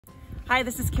Hi,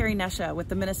 this is Carrie Nesha with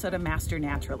the Minnesota Master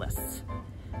Naturalists.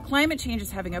 Climate change is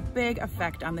having a big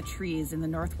effect on the trees in the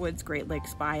Northwoods Great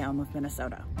Lakes biome of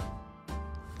Minnesota.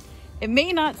 It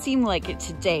may not seem like it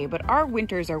today, but our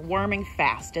winters are warming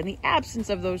fast, and the absence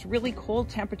of those really cold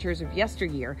temperatures of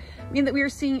yesteryear mean that we are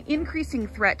seeing increasing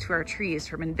threat to our trees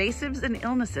from invasives and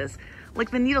illnesses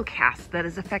like the needle cast that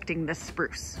is affecting this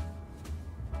spruce.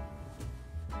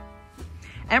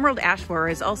 Emerald ash borer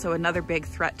is also another big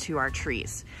threat to our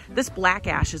trees. This black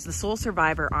ash is the sole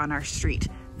survivor on our street.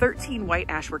 13 white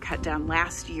ash were cut down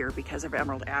last year because of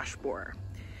emerald ash borer.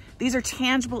 These are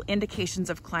tangible indications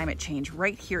of climate change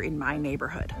right here in my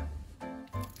neighborhood.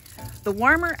 The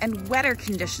warmer and wetter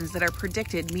conditions that are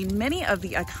predicted mean many of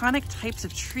the iconic types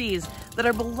of trees that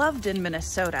are beloved in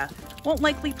Minnesota won't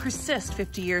likely persist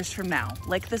 50 years from now,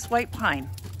 like this white pine.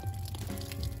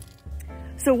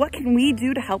 So what can we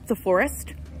do to help the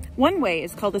forest? One way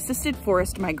is called assisted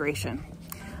forest migration.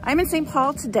 I'm in St.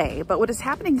 Paul today, but what is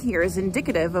happening here is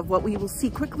indicative of what we will see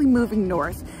quickly moving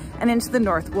north and into the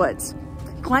Northwoods.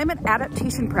 Climate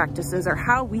adaptation practices are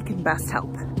how we can best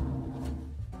help.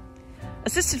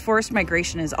 Assisted forest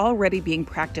migration is already being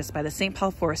practiced by the St.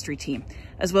 Paul Forestry Team,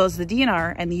 as well as the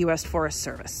DNR and the U.S. Forest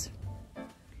Service.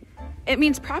 It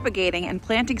means propagating and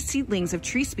planting seedlings of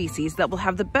tree species that will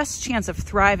have the best chance of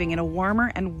thriving in a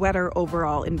warmer and wetter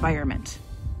overall environment.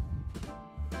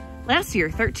 Last year,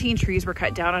 13 trees were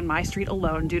cut down on my street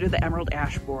alone due to the emerald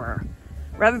ash borer.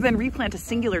 Rather than replant a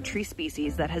singular tree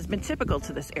species that has been typical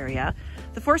to this area,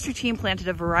 the forestry team planted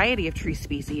a variety of tree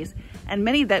species and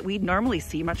many that we'd normally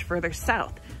see much further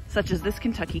south, such as this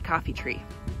Kentucky coffee tree.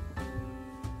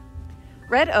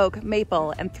 Red oak,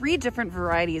 maple, and 3 different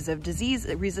varieties of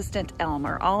disease-resistant elm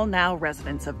are all now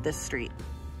residents of this street.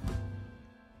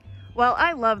 While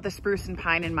I love the spruce and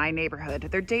pine in my neighborhood,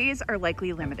 their days are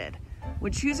likely limited.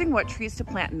 When choosing what trees to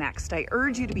plant next, I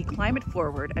urge you to be climate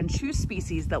forward and choose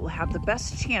species that will have the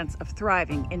best chance of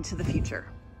thriving into the future.